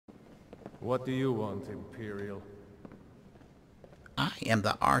What do you want, Imperial? I am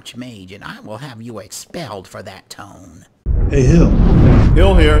the Archmage, and I will have you expelled for that tone. Hey, Hill.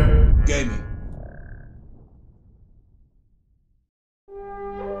 Hill here. Gaming.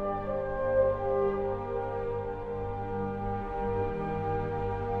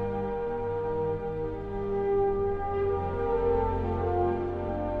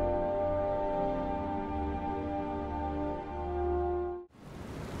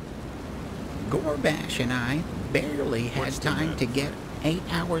 Gorbash and I barely had time to get 8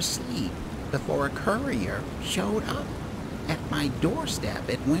 hours sleep before a courier showed up at my doorstep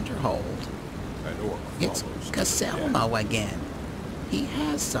at Winterhold. It's Caselmo again. He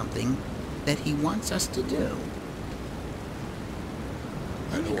has something that he wants us to do.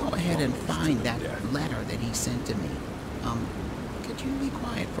 Let me go ahead and find that letter that he sent to me. Could you be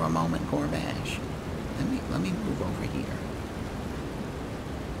quiet for a moment, Gorbash? Let me move over here.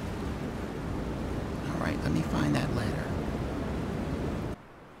 Alright, let me find that letter.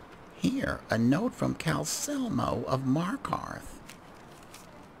 Here, a note from Caselmo of Markarth.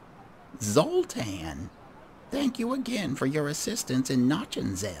 Zoltan, thank you again for your assistance in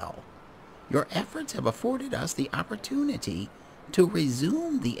Nachenzel. Your efforts have afforded us the opportunity to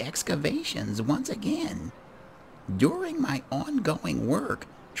resume the excavations once again. During my ongoing work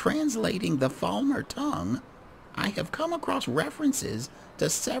translating the Falmer tongue, I have come across references to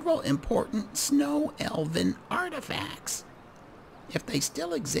several important snow elven artifacts. If they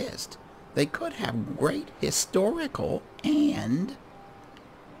still exist, they could have great historical and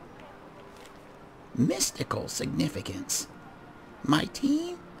mystical significance. My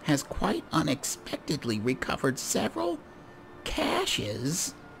team has quite unexpectedly recovered several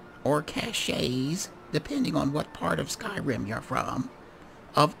caches, or caches, depending on what part of Skyrim you're from,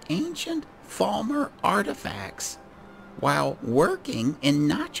 of ancient Falmer artifacts while working in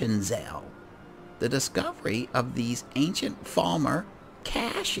Nachenzel. The discovery of these ancient Falmer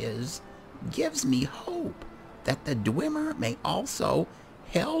caches gives me hope that the Dwemer may also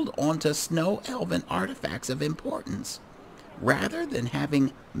held onto snow elven artifacts of importance, rather than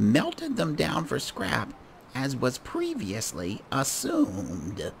having melted them down for scrap as was previously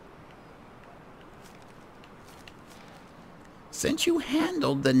assumed. Since you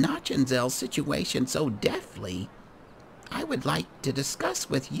handled the Nachenzel situation so deftly, I would like to discuss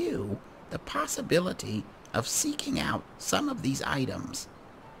with you the possibility of seeking out some of these items.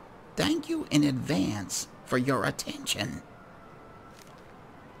 Thank you in advance for your attention.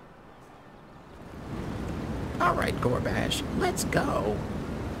 All right, Gorbash, let's go.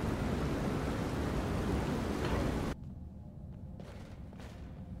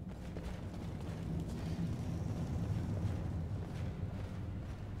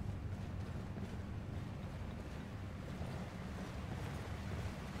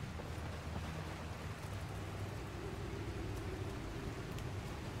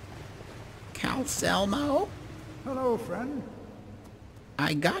 Caselmo? Hello, friend.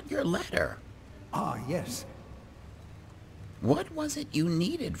 I got your letter. Ah, yes. What was it you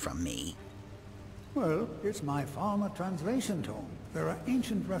needed from me? Well, it's my Falmer translation tome. There are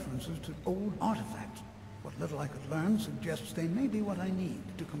ancient references to old artifacts. What little I could learn suggests they may be what I need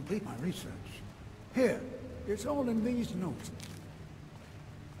to complete my research. Here, it's all in these notes.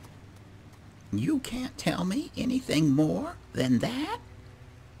 You can't tell me anything more than that?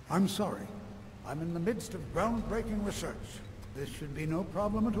 I'm sorry. I'm in the midst of groundbreaking research. This should be no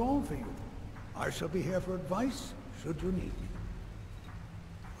problem at all for you. I shall be here for advice, should you need me.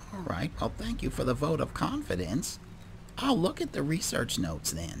 All right, well, thank you for the vote of confidence. I'll look at the research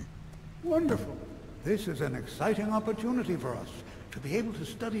notes then. Wonderful. This is an exciting opportunity for us to be able to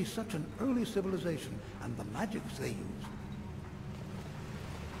study such an early civilization and the magics they use.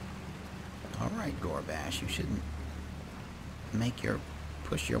 All right, Gorbash, you shouldn't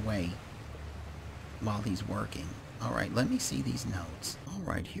push your way while he's working. All right, let me see these notes. All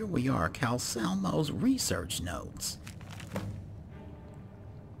right, here we are, Caselmo's research notes.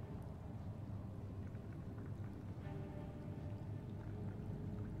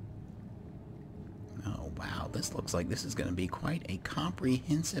 Oh, wow, this looks like this is going to be quite a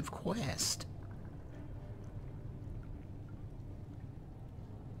comprehensive quest.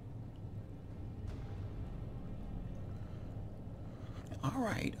 All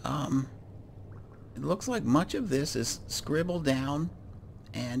right, it looks like much of this is scribbled down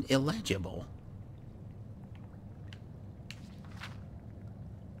and illegible.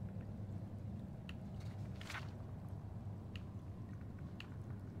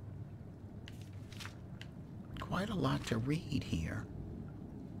 Quite a lot to read here.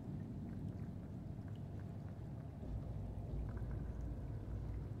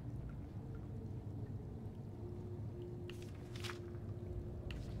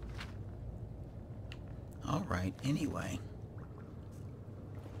 right anyway.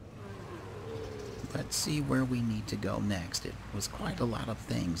 Let's see where we need to go next. It was quite a lot of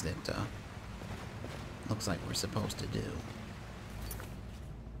things that looks like we're supposed to do.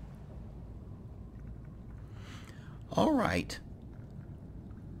 Alright.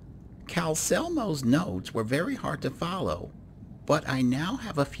 Calcelmo's notes were very hard to follow, but I now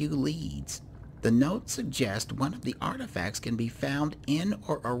have a few leads. The notes suggest one of the artifacts can be found in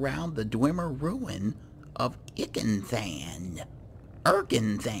or around the Dwemer ruin of Icanthan.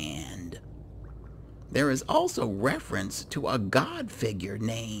 Erkenthan. There is also reference to a god figure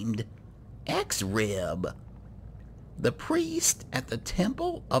named Exrib. The priest at the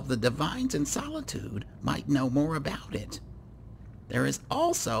Temple of the Divines in Solitude might know more about it. There is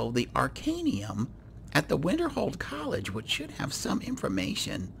also the Arcanium at the Winterhold College, which should have some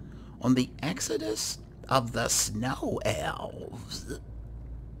information on the exodus of the Snow Elves.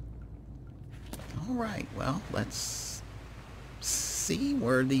 Alright, well, let's see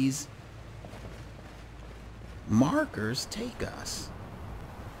where these markers take us.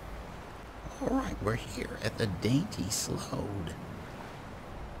 Alright, we're here at the Dainty Slode.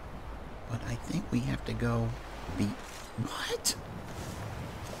 But I think we have to go what?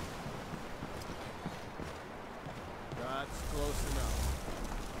 That's close enough.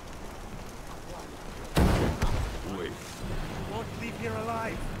 Wait. Won't leave here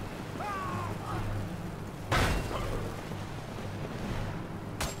alive.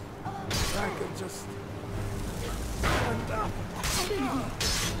 I can just stand up.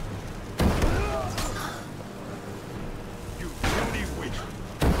 You really wait.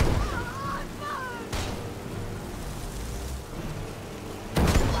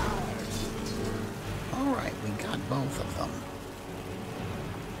 Alright, we got both of them.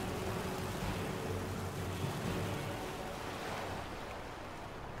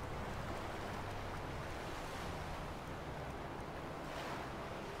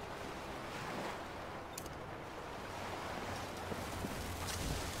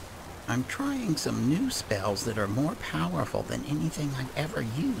 I'm trying some new spells that are more powerful than anything I've ever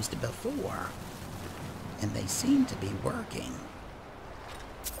used before, and they seem to be working.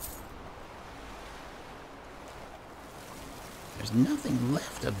 There's nothing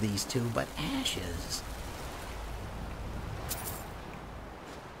left of these two but ashes.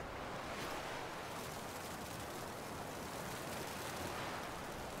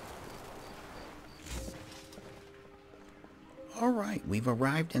 Alright, we've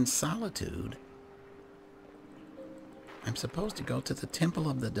arrived in Solitude. I'm supposed to go to the Temple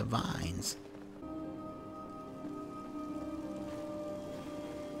of the Divines.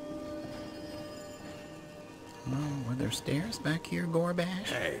 Oh, were there stairs back here, Gorbash?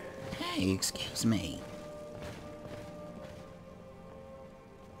 Hey. Hey, excuse me.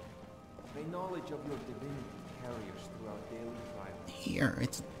 May knowledge of your divinity carry us through our daily trials. Here,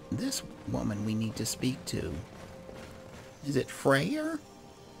 it's this woman we need to speak to. Is it Freyr?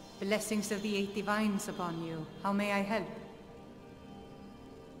 Blessings of the 8 divines upon you. How may I help?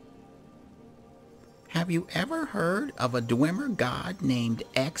 Have you ever heard of a Dwemer god named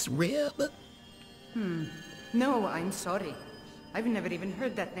Exrib? No, I'm sorry. I've never even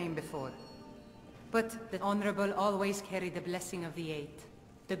heard that name before. But the Honorable always carry the blessing of the 8.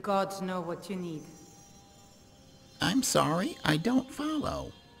 The gods know what you need. I'm sorry, I don't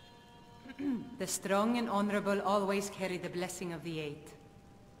follow. The strong and honorable always carry the blessing of the 8.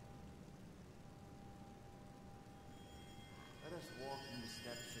 Let us walk in the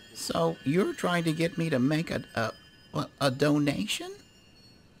steps of this. So you're trying to get me to make a donation?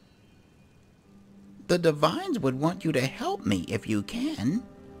 The Divines would want you to help me if you can.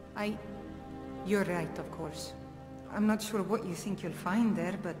 You're right, of course. I'm not sure what you think you'll find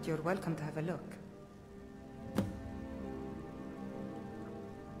there, but you're welcome to have a look.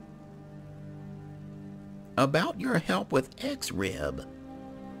 About your help with Exrib.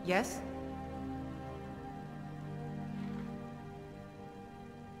 Yes?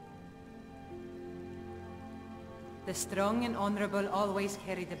 The strong and honorable always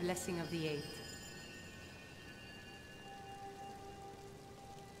carry the blessing of the 8.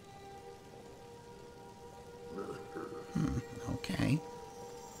 Okay.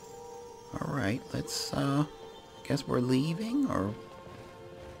 Alright, let's, guess we're leaving, or...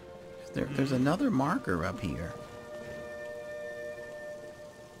 There's another marker up here.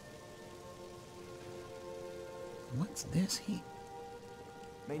 What's this?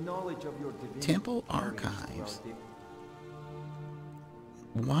 May knowledge of your divinity Temple carry us through Archives.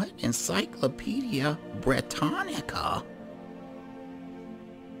 our What? Encyclopedia Britannica?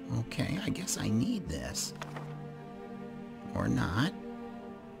 Okay, I guess I need this. Or not.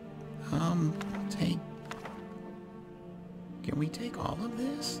 Take Can we take all of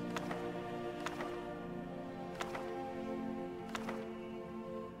this?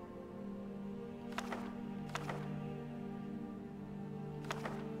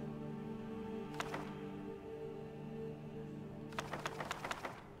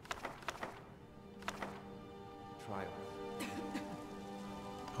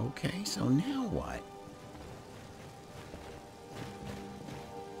 Okay, so now what?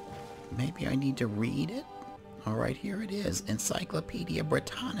 Maybe I need to read it? Alright, here it is. Encyclopedia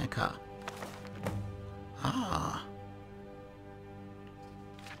Britannica. Ah.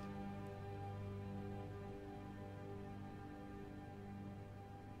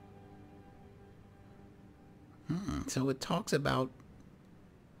 So it talks about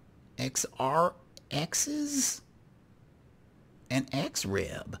XRXs and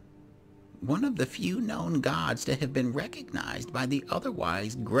X-Rib, one of the few known gods to have been recognized by the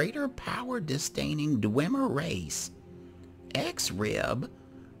otherwise greater power-disdaining Dwemer race. X-Rib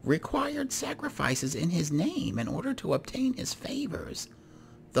required sacrifices in his name in order to obtain his favors.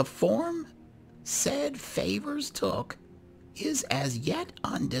 The form said favors took is as yet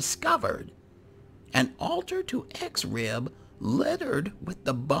undiscovered. An altar to X-Rib, littered with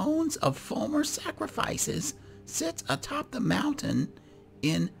the bones of former sacrifices, sits atop the mountain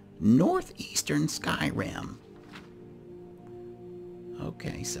in northeastern Skyrim.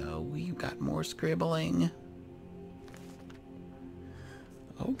 Okay, so we've got more scribbling.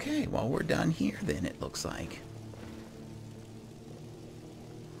 Okay, well, we're done here then, it looks like.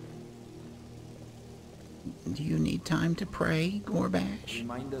 Do you need time to pray, Gorbash?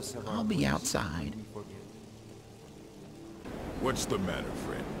 I'll be outside. What's the matter,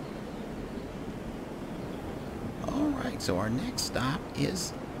 friend? Alright, so our next stop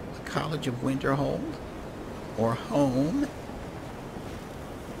is the College of Winterhold, or home.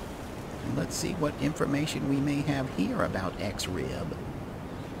 And let's see what information we may have here about X-Rib.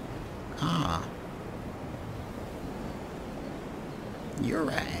 Ah.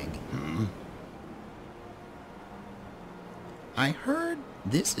 Urag. I heard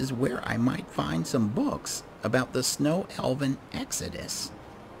this is where I might find some books about the Snow Elven Exodus.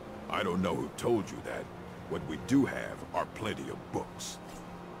 I don't know who told you that. What we do have are plenty of books.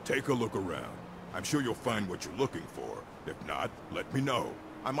 Take a look around. I'm sure you'll find what you're looking for. If not, let me know.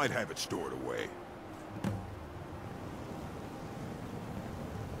 I might have it stored away.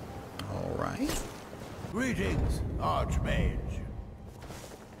 All right. Greetings, Archmage.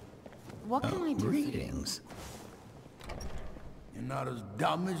 What can I do for you? Greetings. You're not as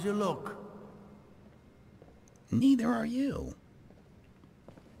dumb as you look. Neither are you.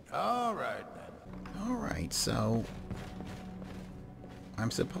 All right, then. All right, so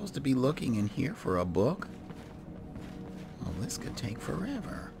I'm supposed to be looking in here for a book? Well, this could take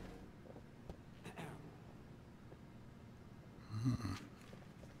forever.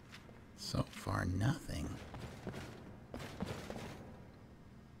 So far, nothing.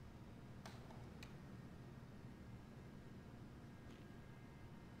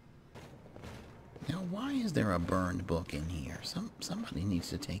 Now, why is there a burned book in here? Somebody needs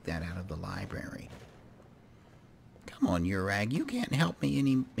to take that out of the library. Come on, Urag, you can't help me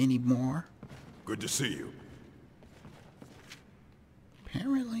any more. Good to see you.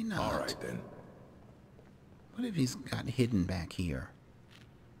 Apparently not. All right, then. What if he's got hidden back here?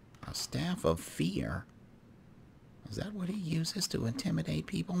 A staff of fear? Is that what he uses to intimidate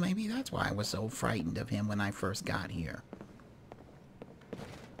people? Maybe that's why I was so frightened of him when I first got here.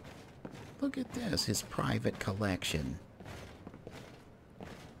 Look at this, his private collection.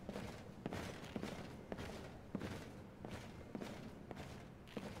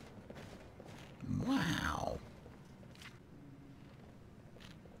 Wow.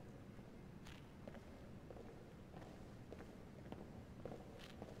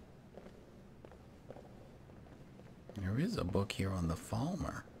 There is a book here on the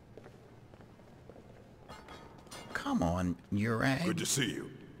Falmer. Come on, Urag. Good to see you.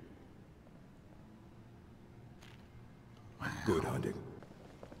 Wow. Good hunting.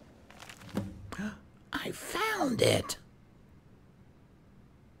 I found it!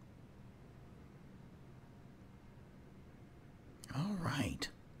 All right.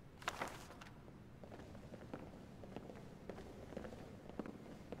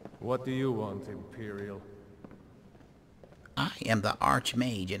 What do you want, Imperial? I am the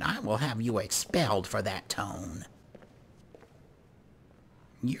Archmage, and I will have you expelled for that tone.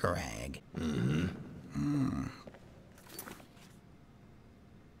 Urag.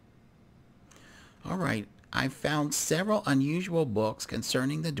 All right, I've found several unusual books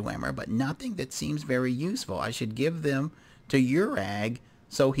concerning the Dwemer, but nothing that seems very useful. I should give them to Urag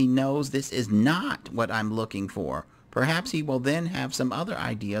so he knows this is not what I'm looking for. Perhaps he will then have some other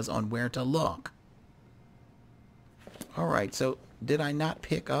ideas on where to look. Alright, so did I not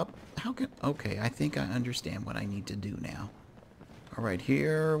pick up? Okay, I think I understand what I need to do now. Alright,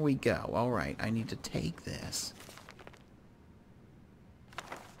 here we go. Alright, I need to take this.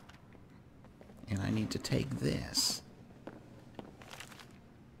 And I need to take this.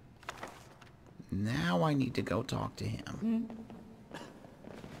 Now I need to go talk to him.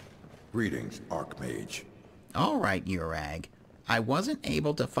 Greetings, Archmage. Alright, Urag. I wasn't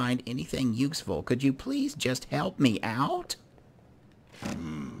able to find anything useful. Could you please just help me out?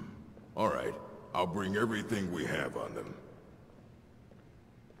 Alright, I'll bring everything we have on them.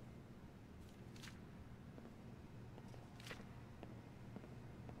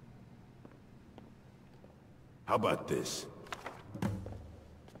 How about this?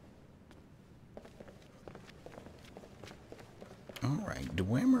 Alright,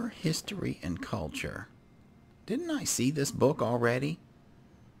 Dwemer History and Culture. Didn't I see this book already?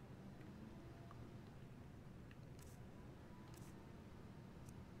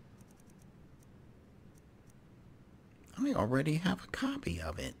 I already have a copy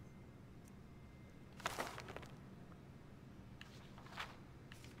of it.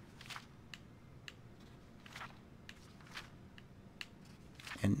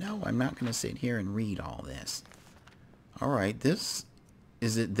 And no, I'm not going to sit here and read all this. Alright, is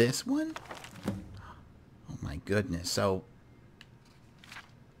it this one? Oh my goodness, so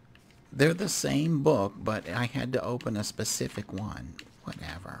they're the same book, but I had to open a specific one.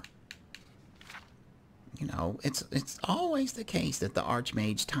 Whatever. You know, it's always the case that the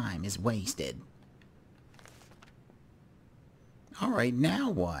Archmage's time is wasted. Alright, now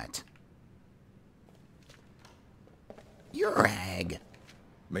what? Urag!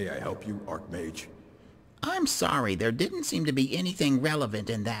 May I help you, Archmage? I'm sorry, there didn't seem to be anything relevant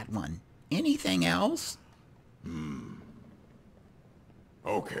in that one. Anything else?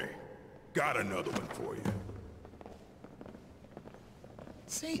 Okay, got another one for you.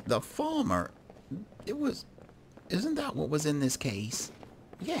 See, the Falmer, isn't that what was in this case?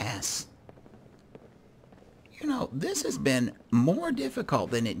 Yes. You know, this has been more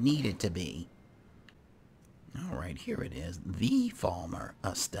difficult than it needed to be. Alright, here it is. The Falmer,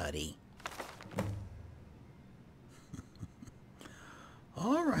 a study.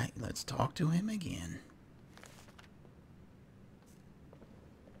 Alright, let's talk to him again.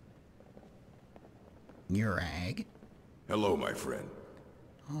 Urag. Hello, my friend.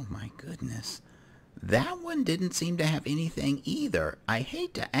 Oh my goodness. That one didn't seem to have anything either. I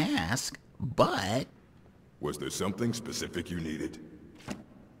hate to ask, but... Was there something specific you needed?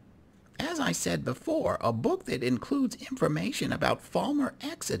 As I said before, a book that includes information about Falmer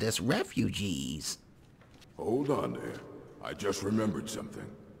Exodus refugees. Hold on there. I just remembered something.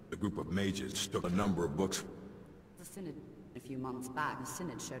 The group of mages took a number of books. The Synod, a few months back, the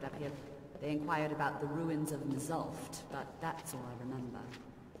Synod showed up here. They inquired about the ruins of Mzulft, but that's all I remember.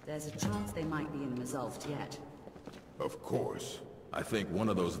 There's a chance they might be in Mzulft yet. Of course. I think one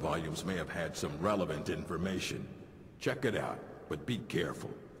of those volumes may have had some relevant information. Check it out, but be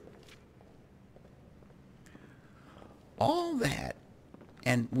careful. All that,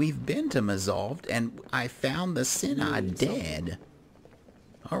 and we've been to Mzulft, and I found the Synod dead.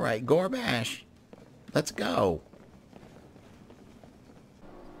 Alright, Gorbash, let's go.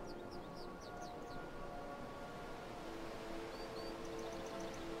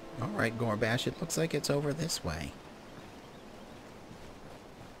 Alright, Gorbash, it looks like it's over this way.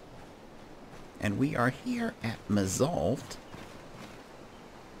 And we are here at Mzulft.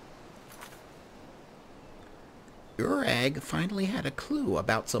 Urag finally had a clue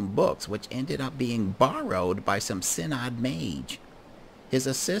about some books which ended up being borrowed by some Synod mage. His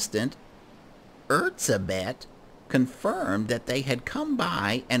assistant, Erzsebet, confirmed that they had come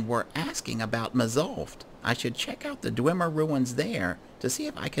by and were asking about Mzulft. I should check out the Dwemer ruins there to see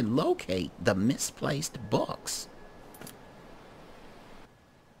if I can locate the misplaced books.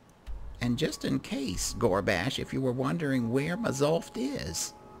 And just in case, Gorbash, if you were wondering where Mzulft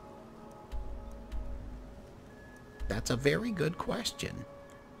is, that's a very good question.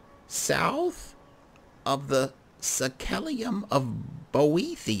 South of the Sacelium of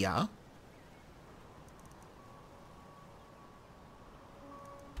Boethia,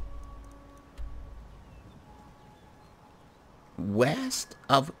 west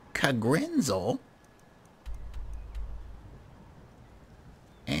of Kagrinzel,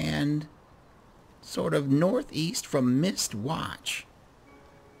 and sort of northeast from Mistwatch.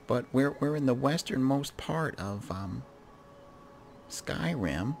 But we're in the westernmost part of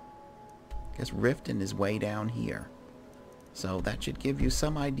Skyrim. I guess Riften is way down here. So that should give you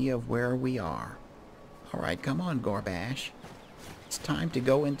some idea of where we are. Alright, come on, Gorbash. It's time to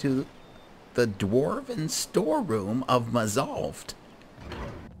go into the dwarven storeroom of Mazalft.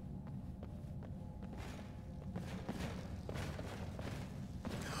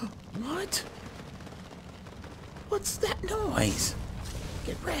 What? What's that noise?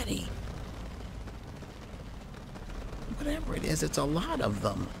 Get ready. Whatever it is, it's a lot of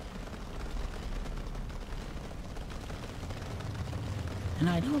them. And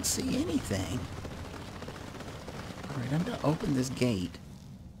I don't see anything. Alright, I'm gonna open this gate.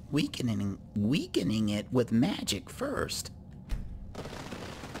 Weakening it with magic first.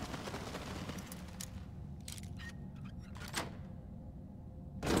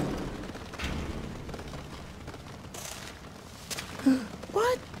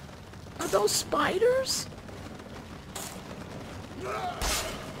 What? Are those spiders?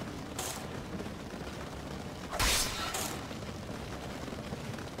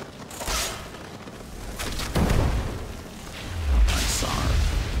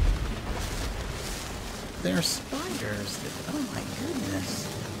 They're spiders. Oh my goodness.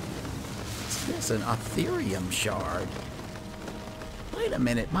 Is this an Ethereum shard? Wait a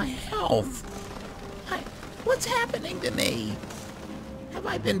minute, my health. What's happening to me? Have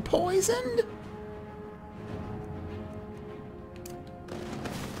I been poisoned?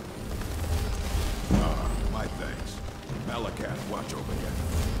 My thanks. Malakat, watch over you.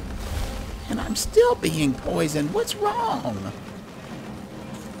 And I'm still being poisoned. What's wrong?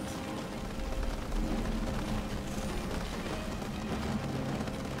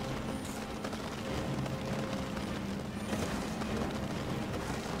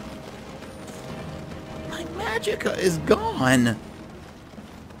 Magicka is gone.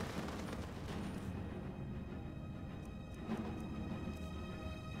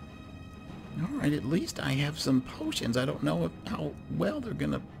 Alright, at least I have some potions. I don't know how well they're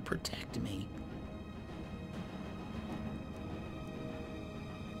gonna protect me.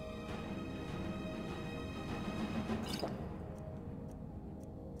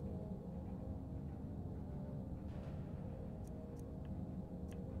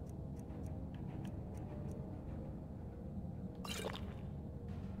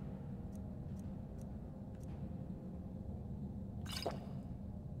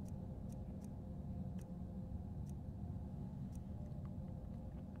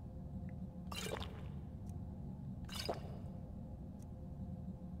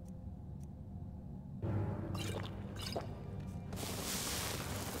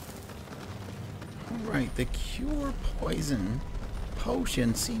 Alright, the cure poison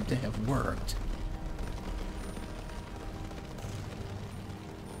potion seemed to have worked.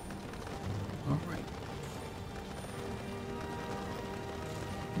 Alright.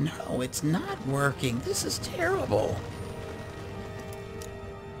 No, it's not working. This is terrible.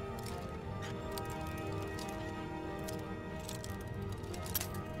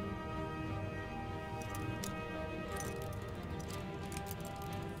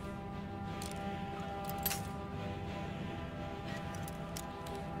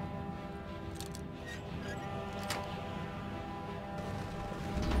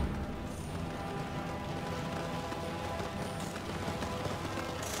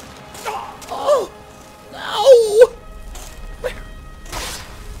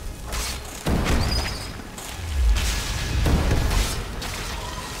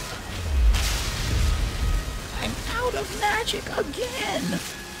 Magic again!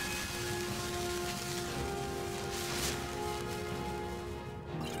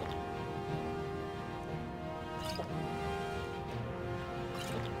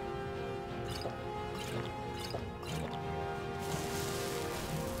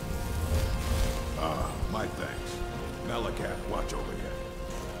 My thanks. Malakat, watch over you.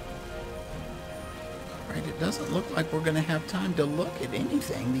 Alright, it doesn't look like we're gonna have time to look at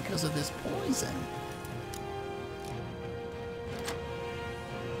anything because of this poison.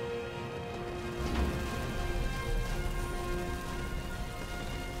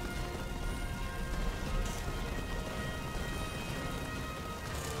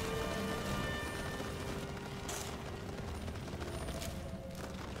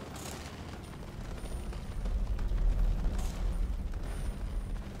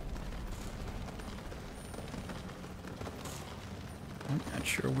 I'm not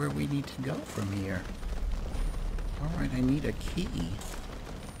sure where we need to go from here. Alright, I need a key.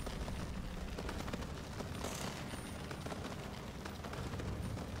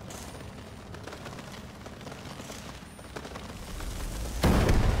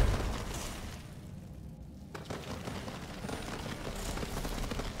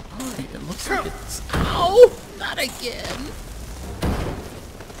 Alright, it looks like it's... Ow! Not again!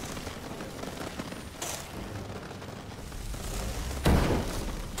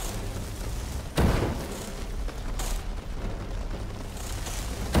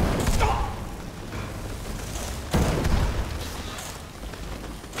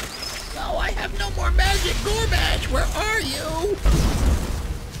 Gorbash, where are you?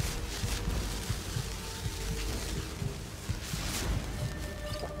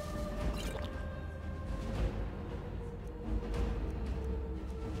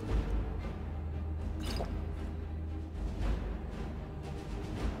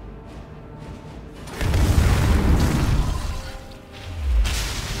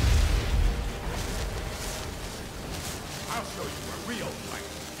 I'll show you a real fight.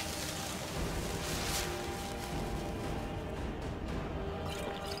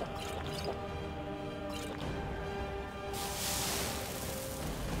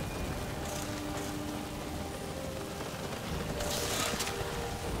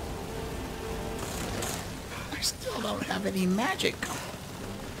 I still don't have any magic.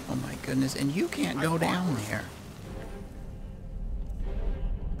 Oh my goodness, and you can't go down there.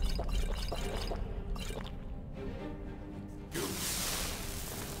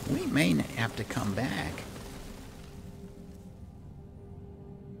 We may have to come back.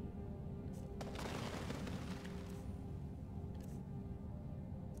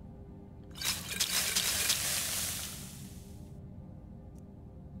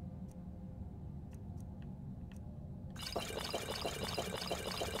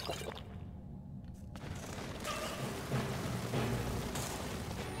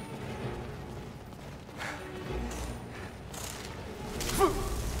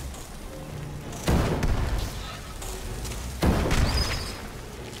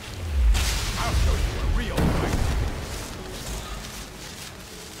 I'll show you a real fight.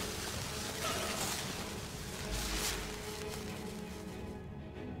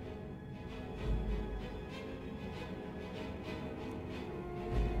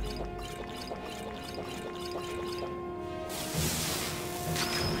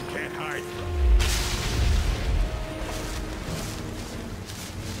 You can't hide from it.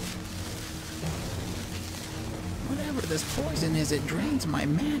 Whatever this poison is, it drains my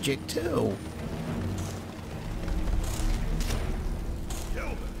magic too. Kill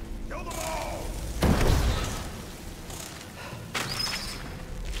them! Kill them all!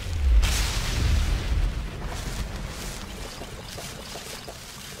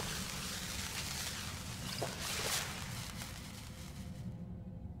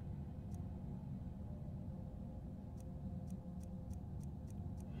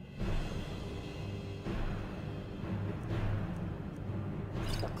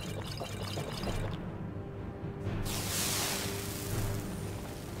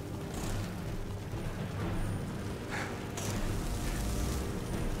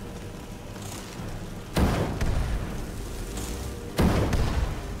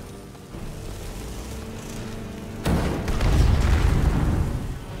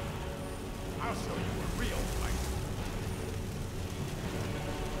 I'll show you a real fight.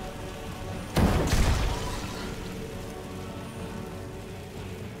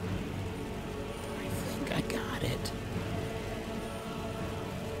 I think I got it.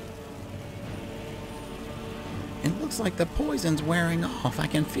 It looks like the poison's wearing off. I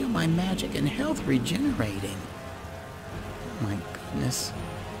can feel my magic and health regenerating. Oh my goodness.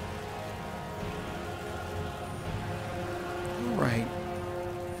 Alright.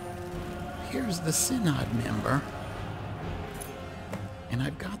 Here's the Synod member. And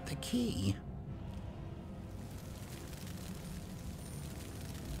I've got the key.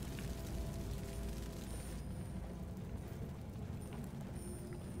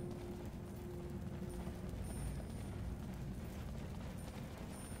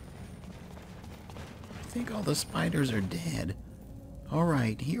 I think all the spiders are dead.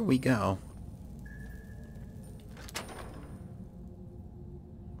 Alright, here we go.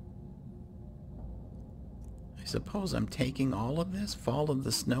 I suppose I'm taking all of this? Fall of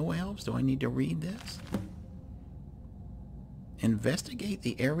the Snow Elves? Do I need to read this? Investigate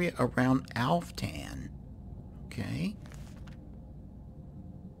the area around Alftan. Okay.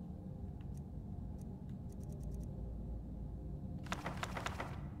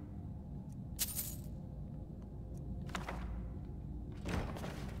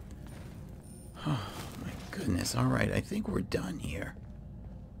 Oh my goodness. Alright, I think we're done here.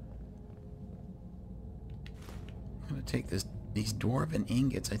 I'm gonna take these dwarven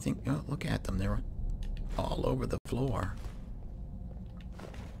ingots. I think, oh, look at them. They're all over the floor.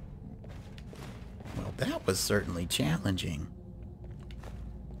 Well, that was certainly challenging.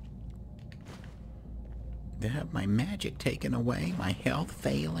 To have my magic taken away, my health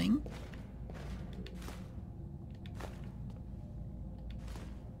failing.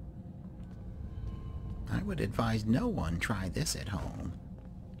 I would advise no one try this at home.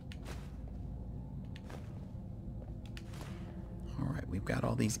 Alright, we've got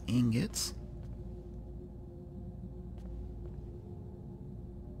all these ingots.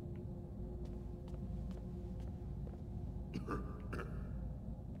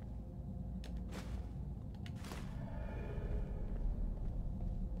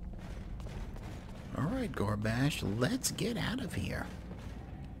 Alright, Gorbash, let's get out of here.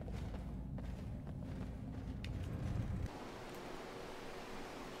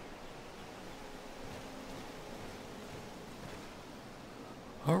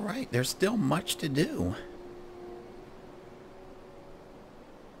 Alright, there's still much to do.